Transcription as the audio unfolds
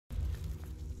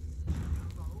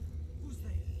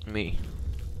Me.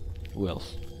 Who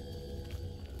else?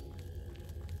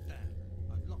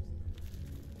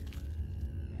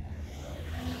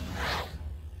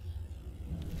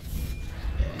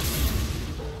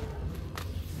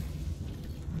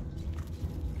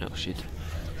 Oh shit.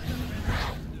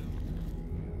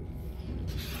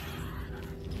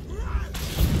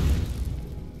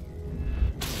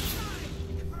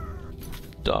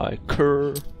 Die,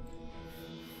 cur.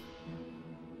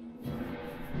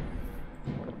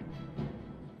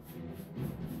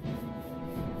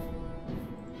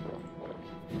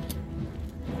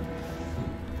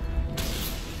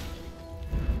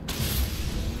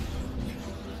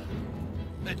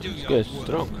 This guy's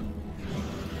strong.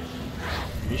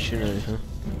 Missionary, huh?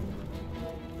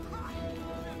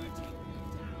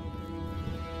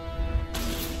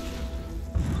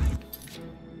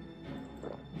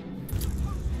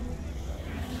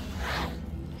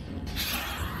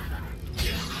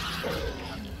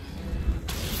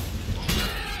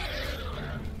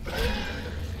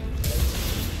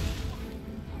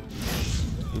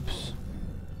 Oops.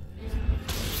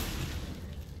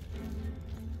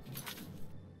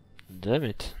 Damn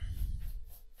it.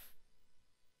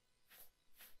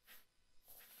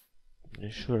 They're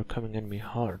sure coming at me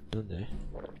hard, don't they?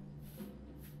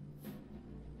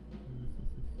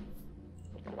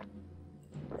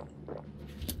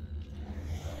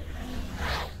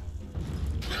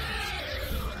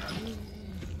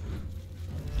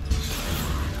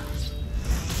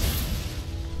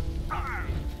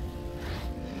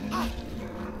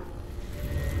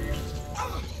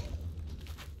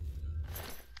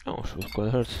 Oh, she was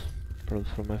quite hurt. Probably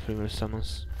from my previous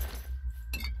summons.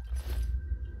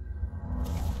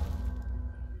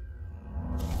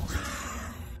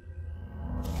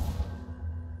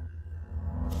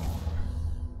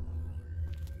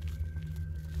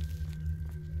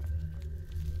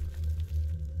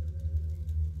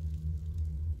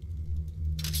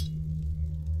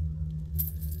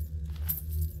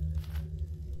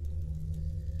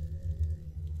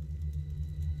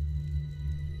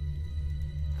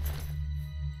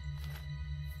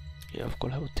 Yeah, of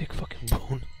course I would take fucking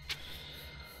bone.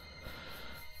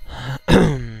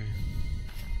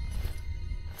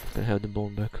 Can have the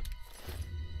bone back.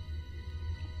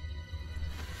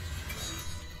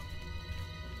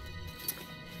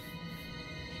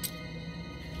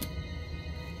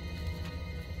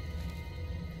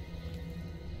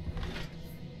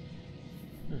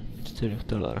 Still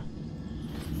yoktalar.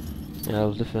 Yeah, I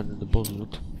was defending the bone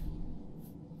loot.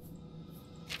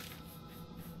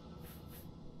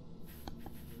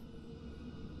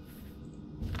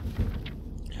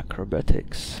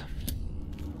 Acrobatics.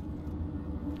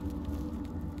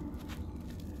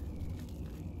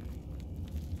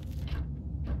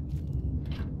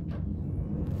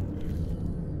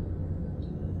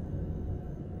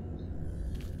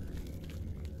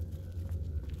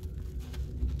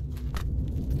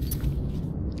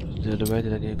 The other way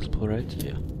that I can explore, right?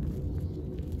 Yeah.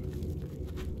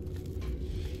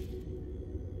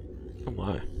 Oh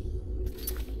my.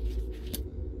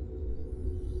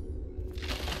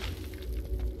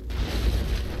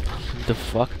 The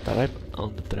fuck? Trap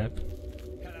on the trap.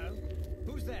 Hello?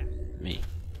 Who's there? Me.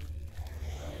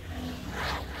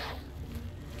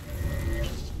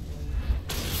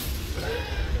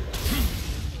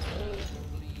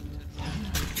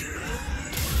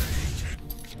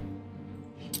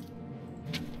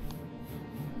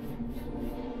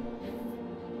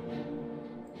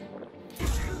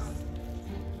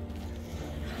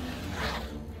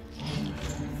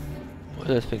 Why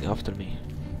is that thing after me?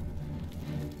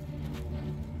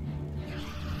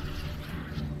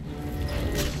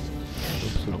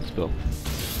 Oops, wrong spell.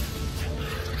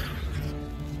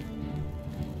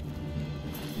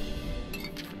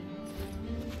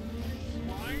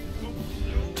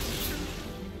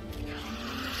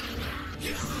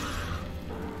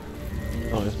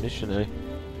 Oh, it's missionary.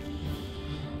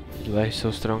 Why he's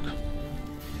so strong?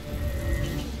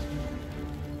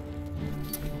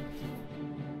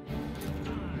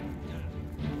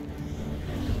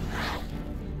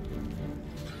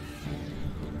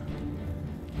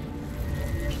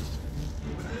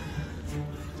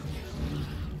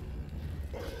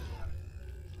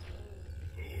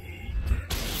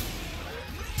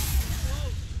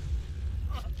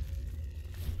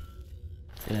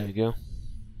 There we go.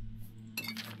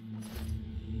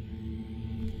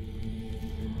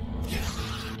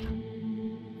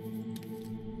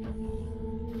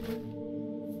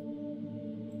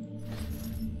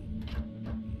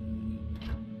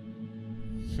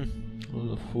 A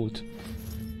lot of food.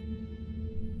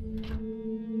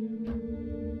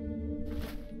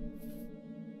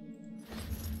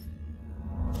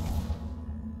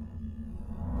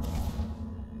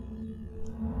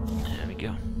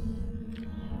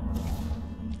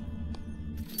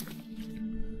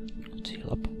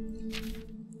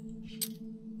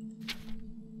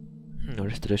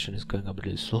 concentration is going up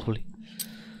really slowly.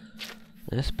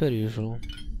 As per usual.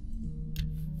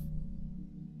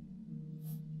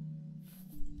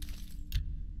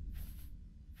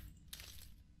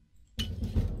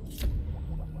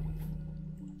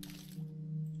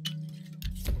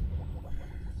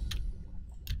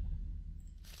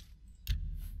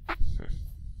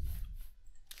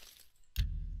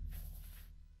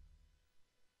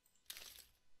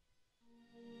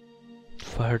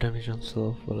 Fire damage on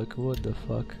self, like what the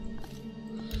fuck?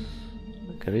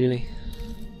 Like really?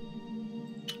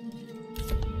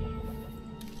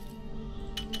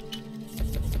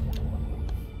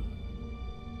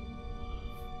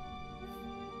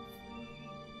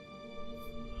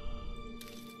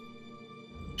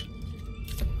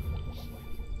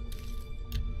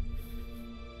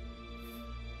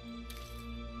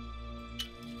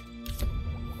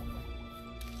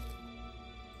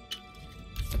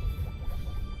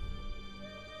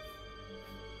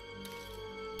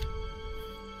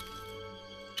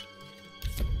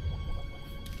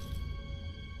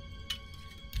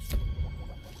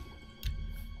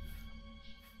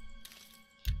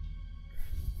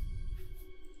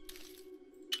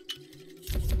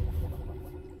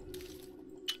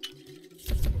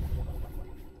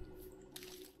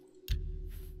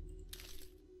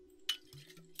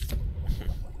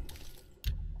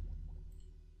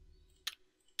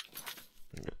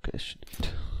 Okay,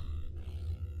 shit.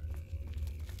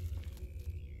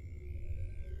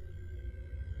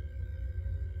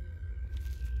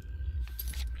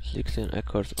 16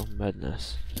 Accords of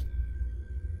Madness.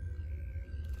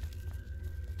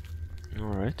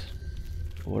 Alright.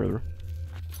 Whatever.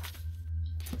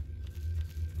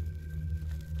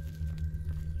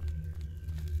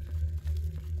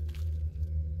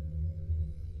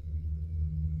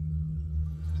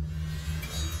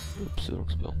 Oops, wrong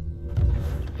spell.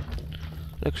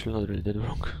 Actually, not really that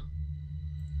wrong.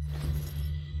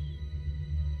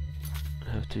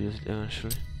 I have to use it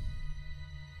eventually.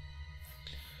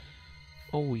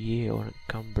 Oh yeah, or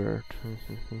encumbered.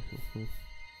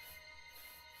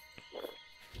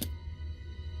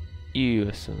 Ew,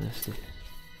 that's so nasty.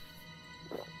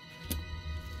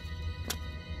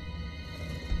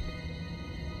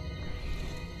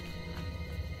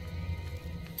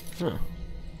 Huh.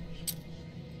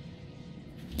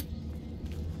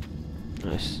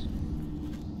 Nice.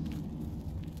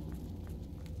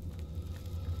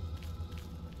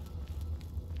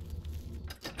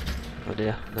 But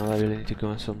yeah, now I really need to go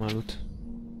and sell my loot.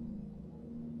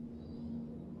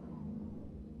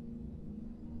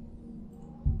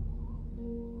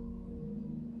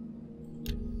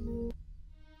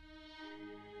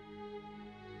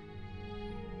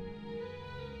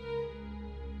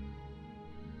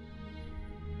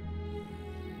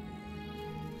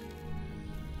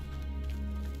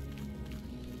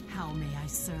 How may I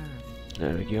serve?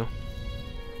 There we go.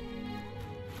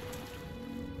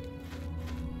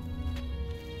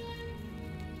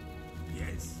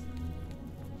 Yes.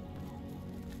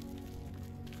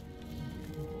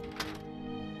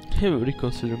 Have you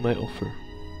reconsidered my offer?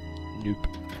 Nope.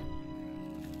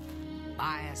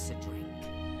 Buy us a drink.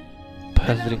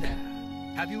 Pass Hello drink.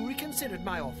 there. Have you reconsidered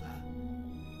my offer?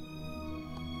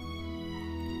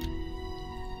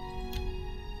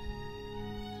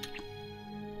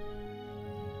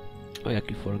 I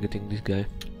keep forgetting this guy.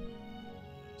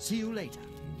 See you later.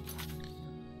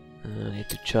 I need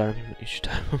to charm him each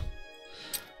time.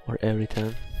 Or every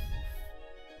time.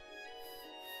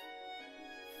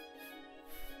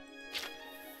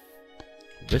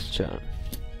 Best charm.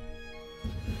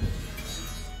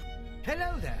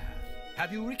 Hello there.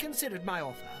 Have you reconsidered my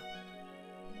offer?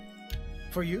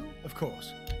 For you, of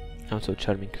course. I'm so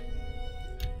charming.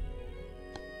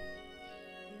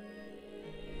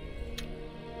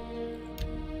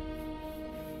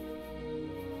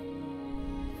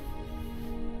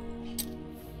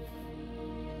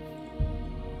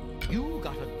 You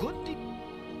got a good deal.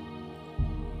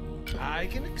 I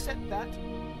can accept that.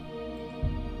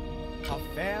 A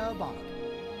fair bargain.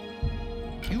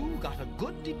 You got a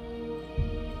good deal.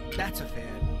 That's a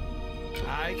fair.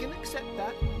 I can accept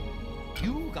that.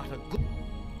 You got a good.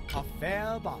 A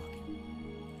fair bargain.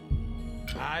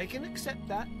 I can accept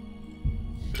that.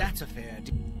 That's a fair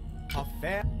deal. A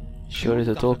fair. Sure You is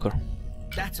a got talker.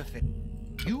 That's a fair.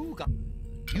 You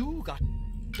got.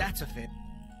 That's a fair.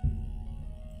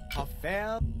 A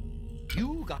fair.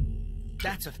 You got.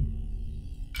 That's a fair.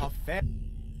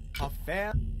 A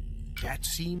fair. That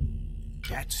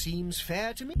seems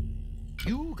fair to me.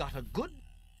 You got a good.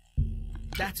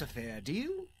 That's a fair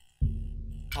deal.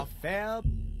 A fair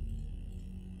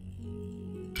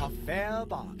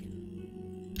bargain.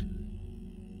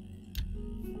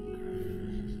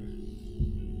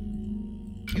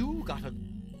 got a...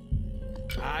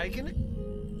 I can...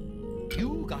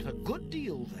 You got a good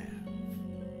deal there.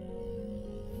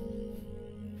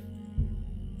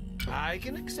 I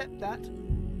can accept that.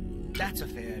 That's a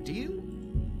fair deal.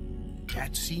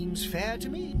 That seems fair to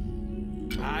me.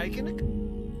 I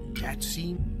can... That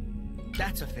seems...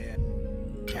 That's a fair...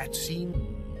 That seems...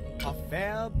 A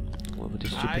fair... What with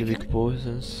these stupid weak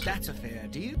poisons? That's a fair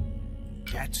deal.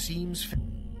 That seems fair.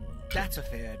 That's a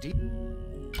fair deal.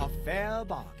 A fair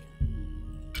bargain.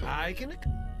 I can...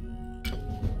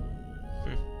 The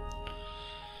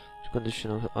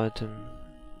condition of the item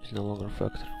is no longer a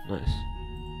factor. Nice.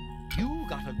 You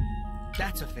got a...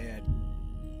 That's a fair...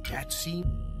 That seems...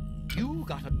 You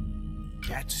got a...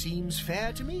 That seems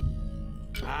fair to me.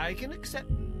 I can accept...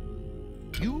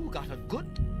 You got a good...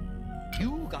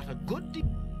 You got a good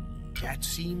deal. That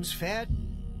seems fair.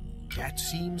 That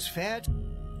seems fair.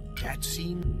 That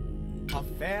seems... A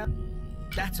fair...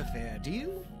 That's a fair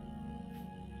deal.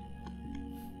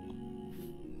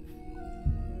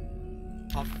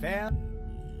 A fair...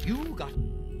 You got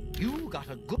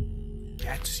a good...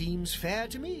 That seems fair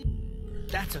to me.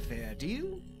 That's a fair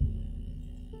deal.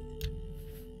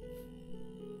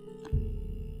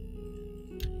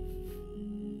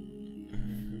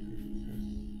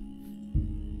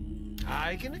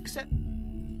 I can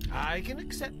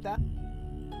accept that.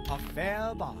 A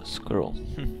fair bargain. Squirrel.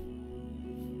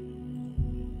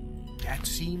 That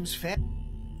seems fair.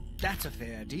 That's a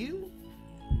fair deal.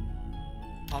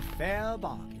 A fair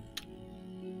bargain.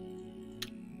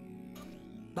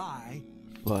 Bye.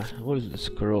 But what is the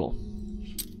scroll?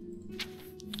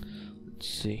 Let's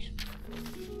see.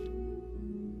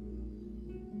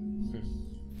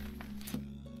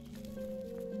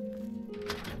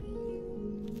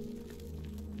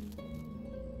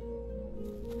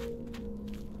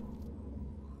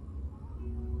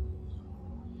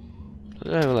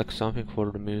 Do I have like something for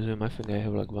the museum? I think I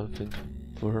have like one thing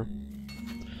for her.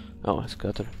 Oh, I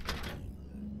scatter.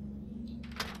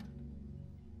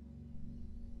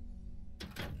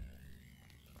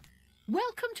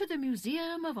 Welcome to the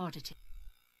Museum of Oddity.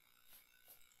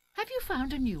 Have you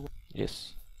found a new one?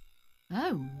 Yes.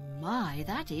 Oh my,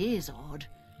 that is odd.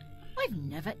 I've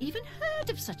never even heard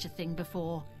of such a thing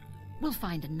before. We'll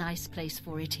find a nice place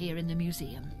for it here in the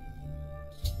museum.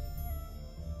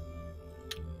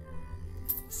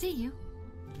 See you.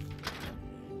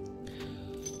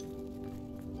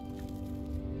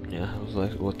 Yeah, I was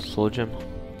like, what, slow gem?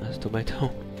 That's tomato.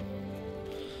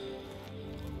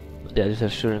 But yeah, these are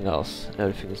shooting else.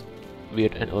 Everything is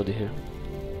weird and odd here.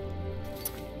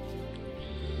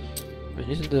 But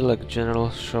isn't there like a general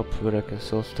shop where I can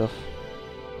sell stuff?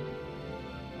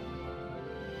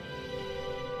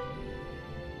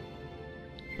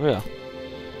 Oh yeah.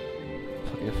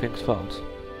 Fucking things found.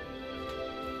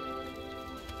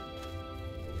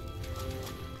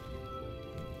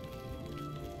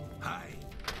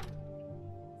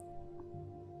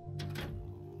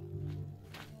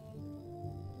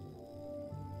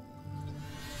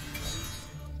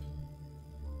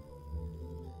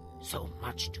 So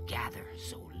much to gather,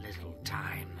 so little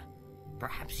time.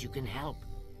 Perhaps you can help.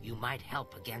 You might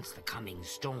help against the coming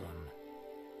storm.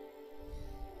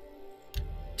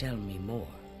 Tell me more.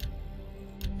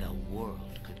 The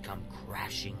world could come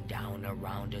crashing down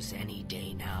around us any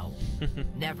day now.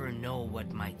 Never know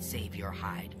what might save your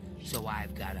hide, so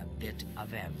I've got a bit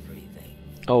of everything.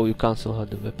 Oh, you can't still have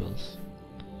the weapons.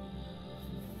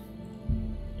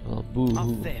 Oh, boo.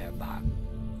 A fair buck.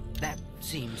 That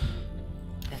seems...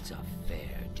 That's a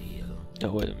fair deal.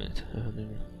 Oh, wait a minute.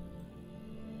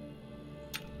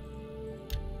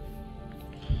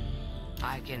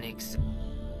 I can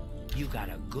You got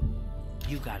a good...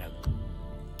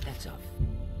 That's a...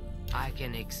 I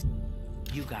can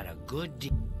You got a good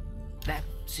deal. That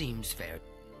seems fair.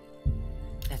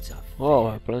 That's a... Oh,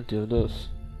 I have plenty of those.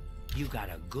 You got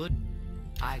a good...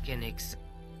 I can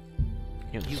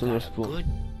Yeah, You silver got a spoon. good...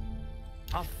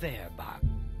 A fair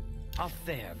bargain. A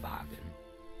fair bargain.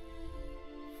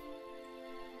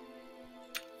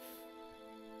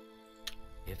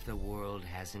 If the world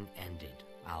hasn't ended,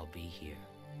 I'll be here.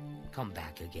 Come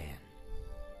back again.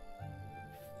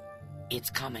 It's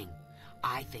coming.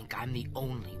 I think I'm the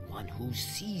only one who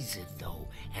sees it, though,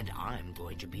 and I'm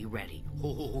going to be ready.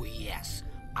 Oh, yes,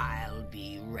 I'll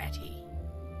be ready.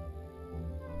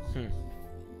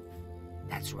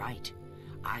 That's right.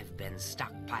 I've been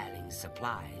stockpiling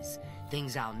supplies,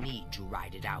 things I'll need to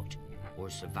ride it out, or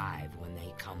survive when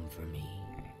they come for me.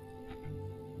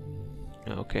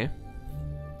 Okay.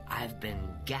 I've been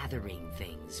gathering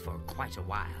things for quite a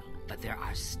while, but there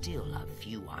are still a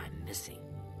few I'm missing.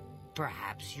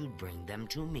 Perhaps you'd bring them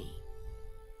to me.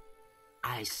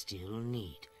 I still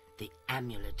need the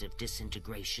Amulet of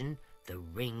Disintegration, the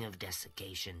Ring of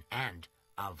Desiccation, and,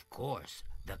 of course,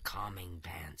 the Calming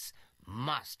Pants.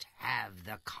 Must have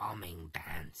the Calming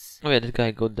Pants. Oh yeah, this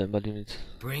guy Gul'dan, but you need...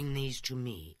 Bring these to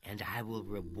me, and I will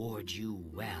reward you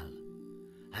well.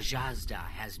 Ajazda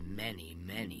has many,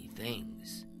 many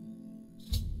things.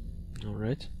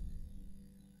 Alright.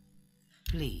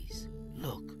 Please,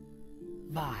 look.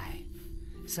 Buy.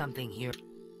 Something here.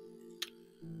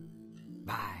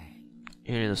 Buy.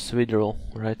 You need a Sweetroll,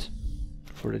 right?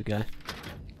 For that guy.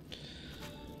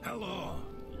 Hello.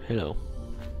 Hello.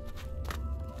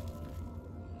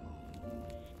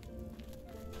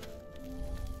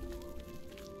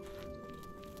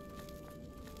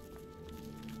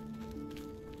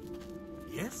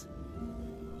 Yes?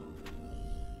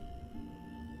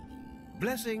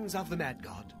 Blessings of the Mad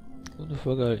God. Who the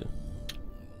fuck are you?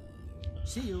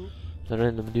 See you. The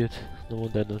random dude. No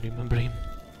wonder I don't remember him.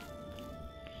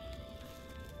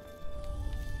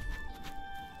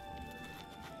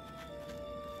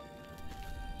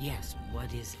 Yes,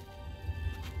 what is it?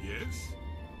 Yes?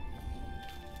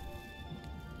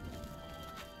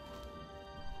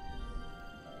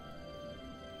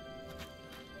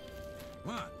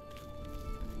 What?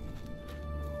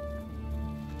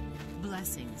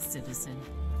 Blessings, citizen.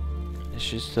 Is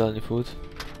she still any food?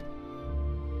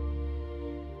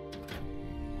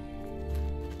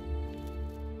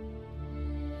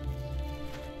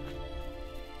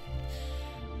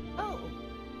 Oh.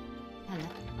 Hello.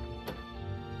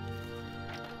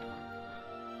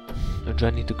 Do I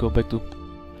need to go back to...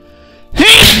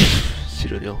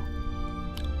 Cyrodiil.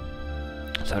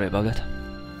 Sorry about that.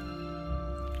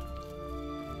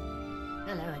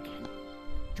 Hello again.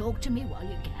 Talk to me while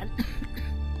you can.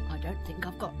 I don't think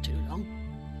I've got too long.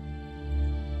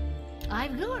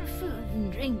 I've got food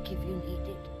and drink if you need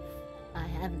it. I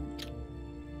haven't.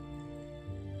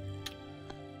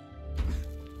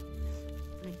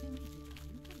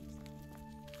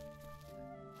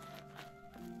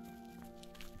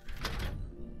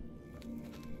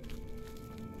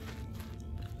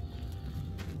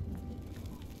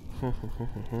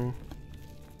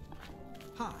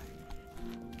 Hi.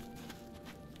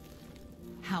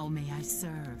 How may I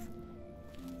serve?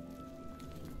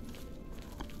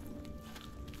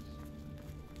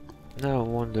 Now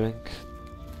I'm wondering.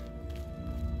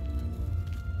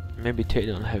 Maybe they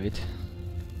don't have it.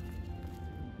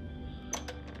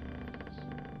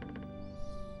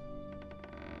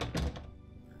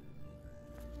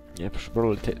 Yep, should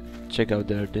probably check out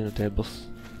their dinner tables.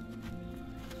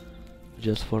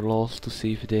 Just for lols to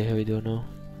see if they have it or no.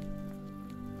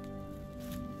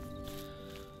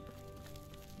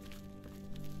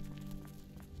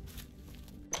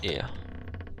 Yeah.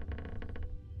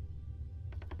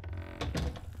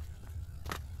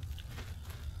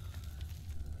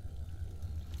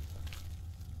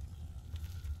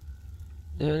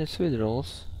 There are any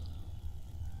Sweetrolls?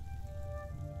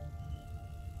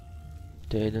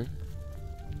 Dayton.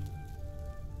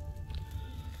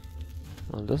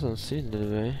 Well, doesn't seem that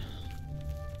way.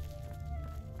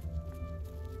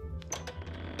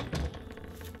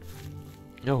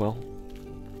 Oh well.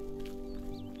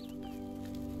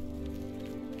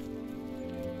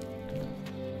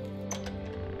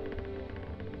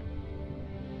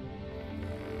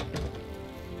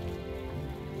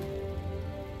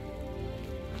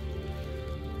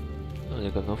 Oh, they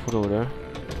got no food over there.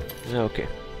 Yeah, okay.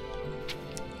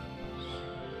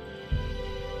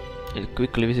 I'll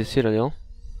quickly visit Cyrodiil.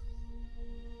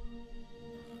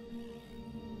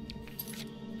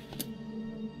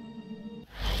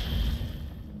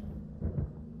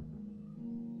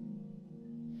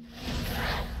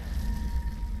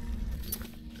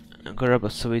 I'll grab a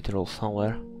Sweetroll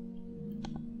somewhere.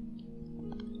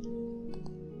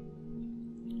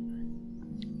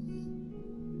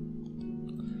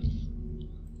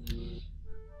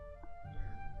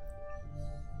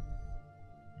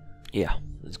 Yeah,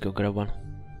 let's go grab one.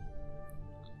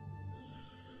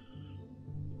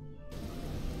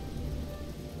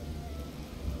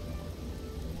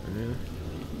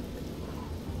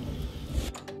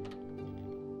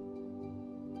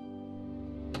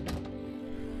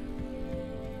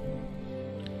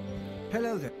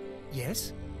 Hello there.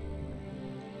 Yes?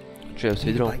 Do you have Would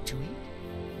you Sweetroll? like to eat?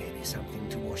 Maybe something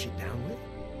to wash it down with?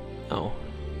 Oh.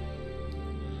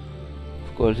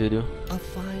 Of course you do. A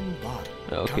fine bar.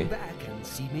 Okay. Come back and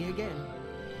see me again.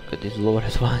 Got these lower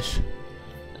advice.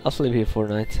 I'll sleep here for a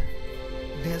night.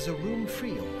 There's a room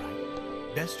free, all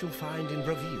right. Best you'll find in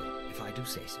Braville, if I do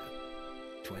say so.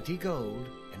 20 gold,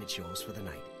 and it's yours for the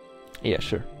night. Yeah,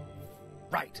 sure.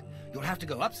 Right. You'll have to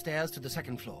go upstairs to the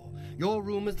second floor. Your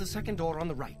room is the second door on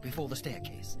the right, before the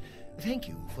staircase. Thank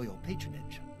you for your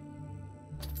patronage.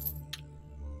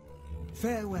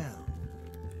 Farewell.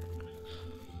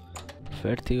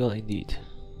 Vertical indeed.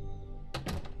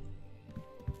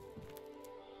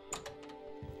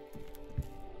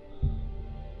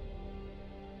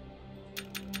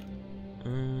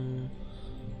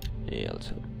 Yeah, let's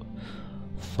have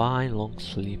a fine long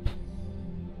sleep.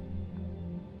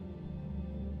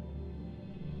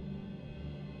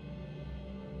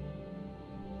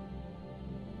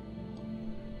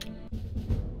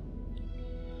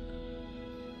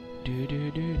 Do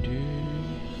do do do.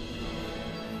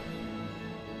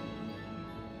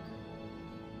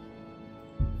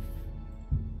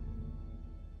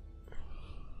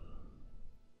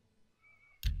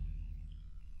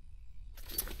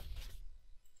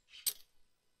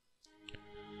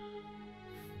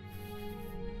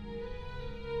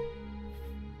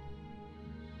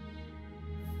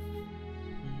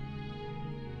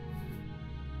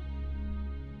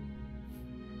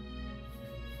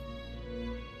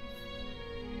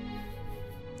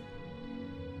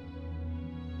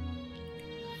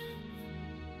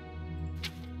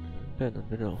 I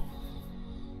don't know.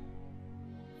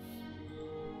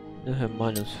 They have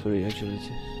 -3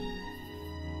 agility.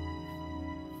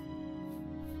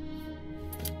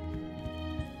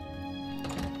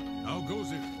 How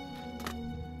goes it?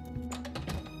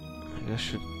 I guess I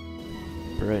should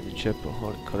raid the chapel.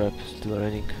 Holy crap, still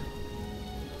raining.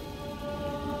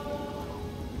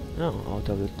 No, out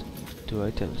of the 2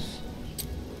 items.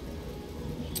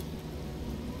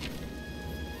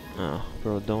 Ah,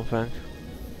 bro, don't thank.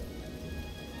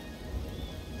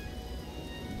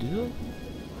 Do you?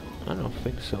 I don't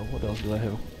think so. What else do I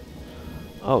have?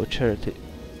 Oh, charity.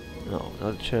 No,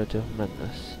 not charity of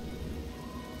madness.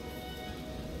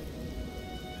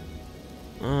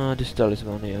 This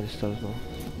talisman, yeah, this talisman.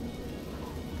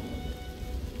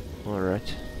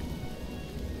 Alright.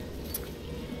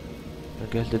 I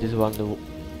guess that is one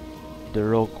the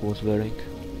rogue was wearing.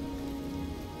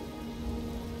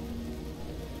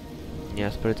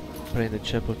 Yes, pray in the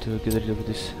chapel to get rid of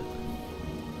this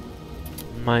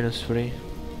 -3.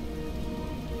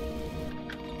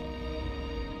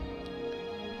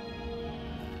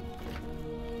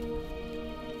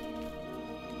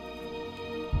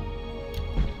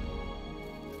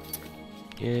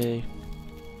 Yay.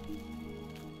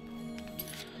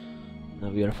 Now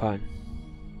we are fine.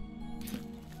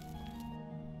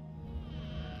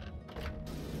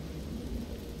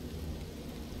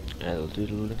 I'll do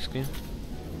the loading screen.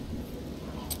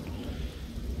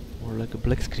 More like a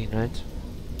black screen, right?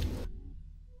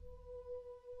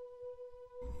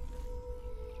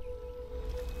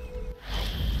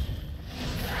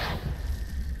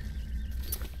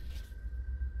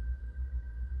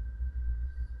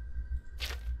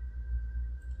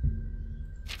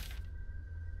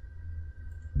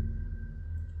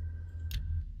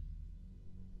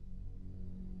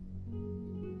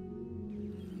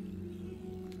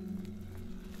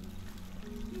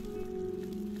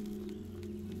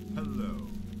 Hello.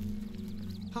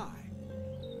 Hi.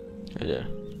 Hey there.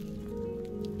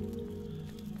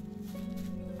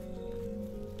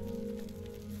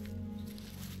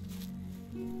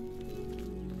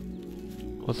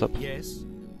 What's up? Yes?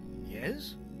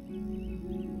 Yes?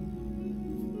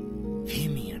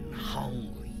 Fimian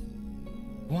hungry.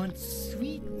 Wants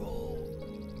Sweetroll.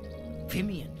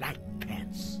 Fimian like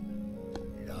pants.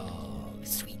 Love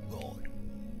Sweetroll.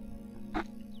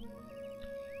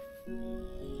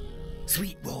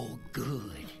 Sweetroll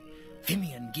good.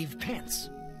 Fimian give pants.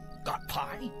 Got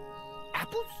pie?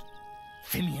 Apples?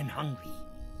 Fimian hungry.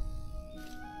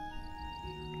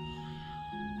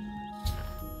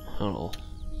 Hello.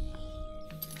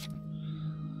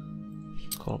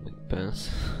 Calming pants.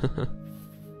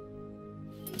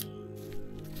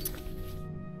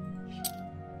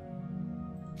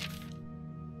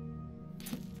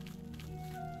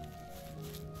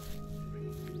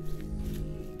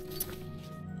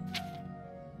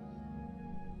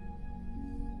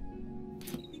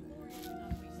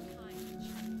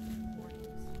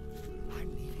 I'm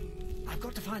leaving. I've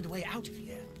got to find a way out of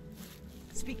here.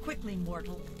 Speak quickly,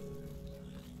 mortal.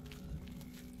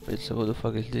 Wait, so what the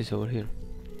fuck is this over here?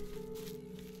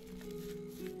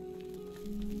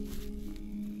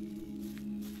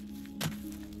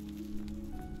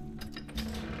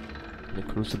 The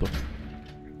crucible.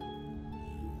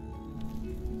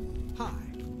 Hi.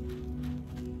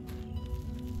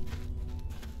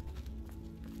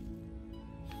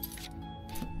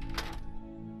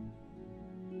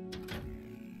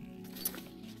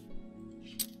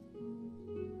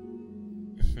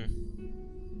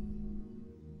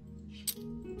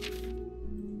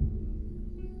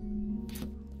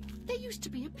 They used to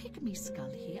be a pygmy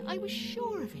skull here. I was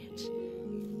sure of it.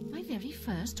 My very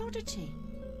first oddity.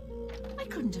 I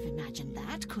couldn't have imagined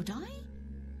that, could I?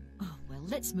 Oh, well,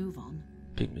 let's move on.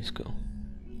 Pygmy skull.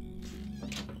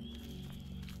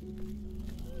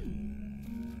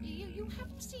 You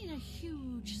haven't seen a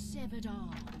huge severed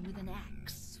arm with an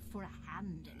axe for a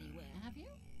hand anywhere, have you?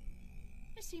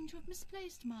 I seem to have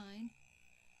misplaced mine.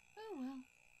 Oh, well.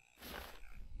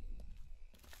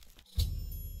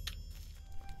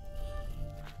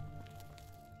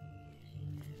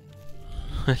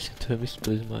 I seem to have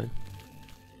misplaced mine.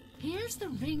 Here's the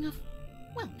ring of...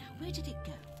 Well, now, where did it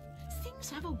go?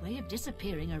 Things have a way of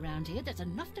disappearing around here that's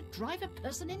enough to drive a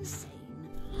person insane.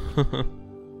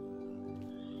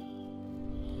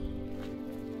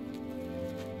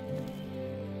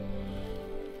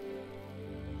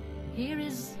 Here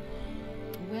is...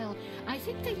 Well, I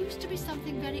think there used to be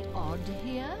something very odd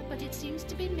here, but it seems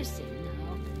to be missing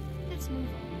now. Let's move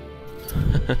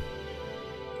on.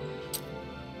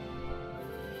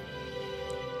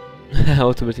 How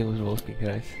everything was walking,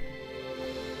 guys.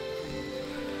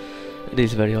 It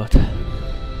is very odd. I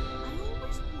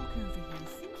always walk over here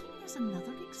thinking there's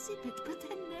another exhibit, but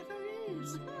there never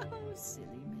is. Oh, silly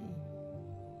me.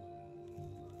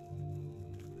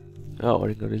 Oh,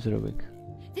 Ring of Reserving.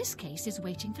 This case is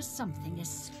waiting for something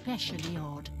especially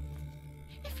odd.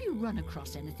 If you run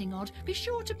across anything odd, be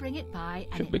sure to bring it by,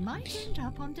 and it might end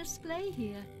up on display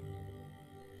here.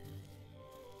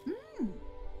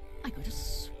 I could have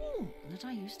sworn that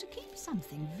I used to keep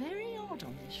something very odd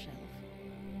on this shelf.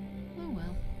 Oh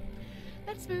well,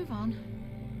 let's move on.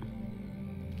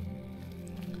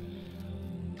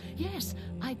 Yes,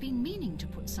 I've been meaning to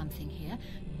put something here,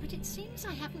 but it seems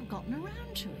I haven't gotten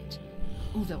around to it.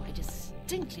 Although I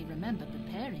distinctly remember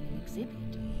preparing an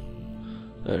exhibit.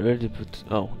 Where did you put...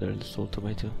 Oh, there's the salt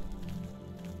tomato.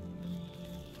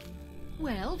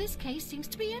 Well, this case seems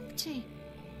to be empty.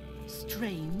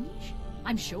 Strange.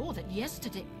 I'm sure that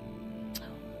yesterday...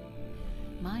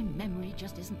 Oh, my memory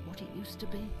just isn't what it used to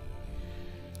be.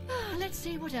 Let's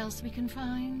see what else we can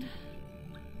find.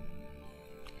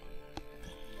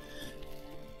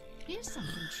 Here's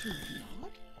something truly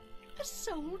odd. A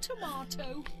soul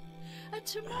tomato. A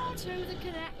tomato that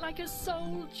can act like a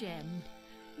soul gem.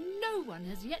 No one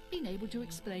has yet been able to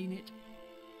explain it.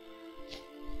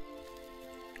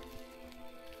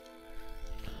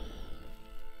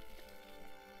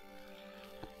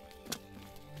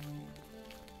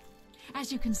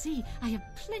 As you can see, I have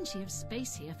plenty of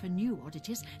space here for new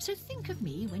oddities, so think of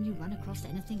me when you run across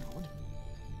anything odd.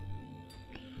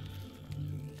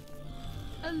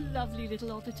 A lovely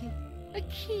little oddity. A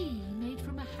key made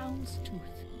from a hound's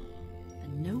tooth.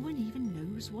 And no one even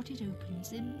knows what it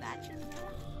opens. Imagine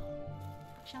that.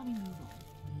 Shall we move on?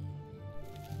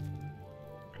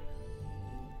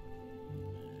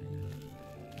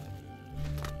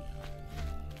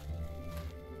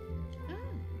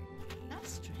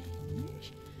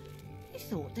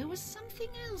 Thought there was something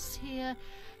else here.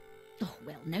 Oh,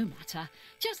 well, no matter.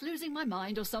 Just losing my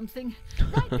mind or something.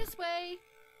 Right this way.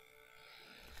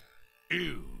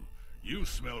 Ew, you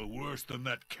smell worse than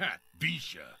that cat,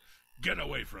 Bisha. Get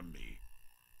away from me.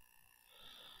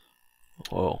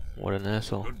 Oh, what an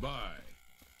asshole. Goodbye.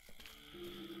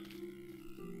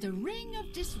 The ring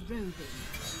of disrobing.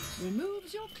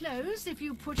 Removes your clothes if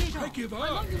you put it on. I give up.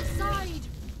 I'm on your side.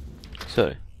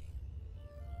 Sorry.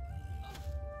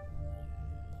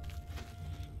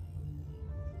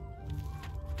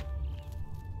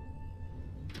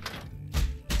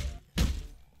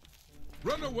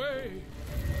 Run away!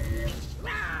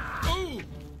 Oh!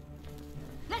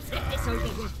 Let's get this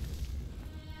over with.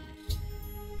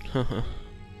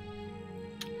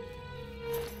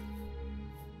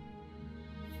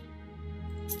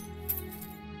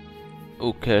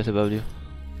 Who cares about you?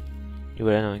 You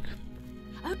were annoying.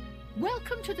 Oh,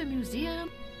 welcome to the museum.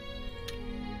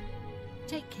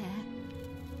 Take care.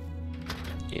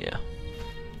 Yeah.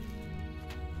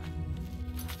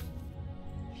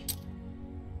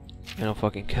 I don't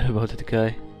fucking care about that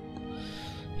guy.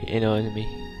 He annoyed me.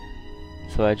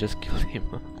 So I just killed him.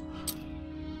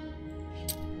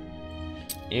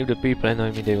 If the people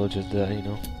annoy me, they will just die, you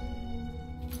know.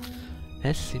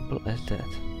 As simple as that.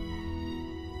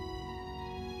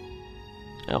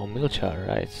 Oh, Milchar,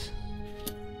 right.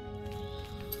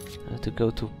 I have to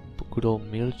go to good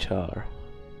old Milchar.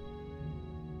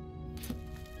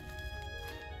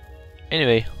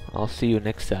 Anyway, I'll see you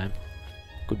next time.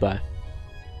 Goodbye.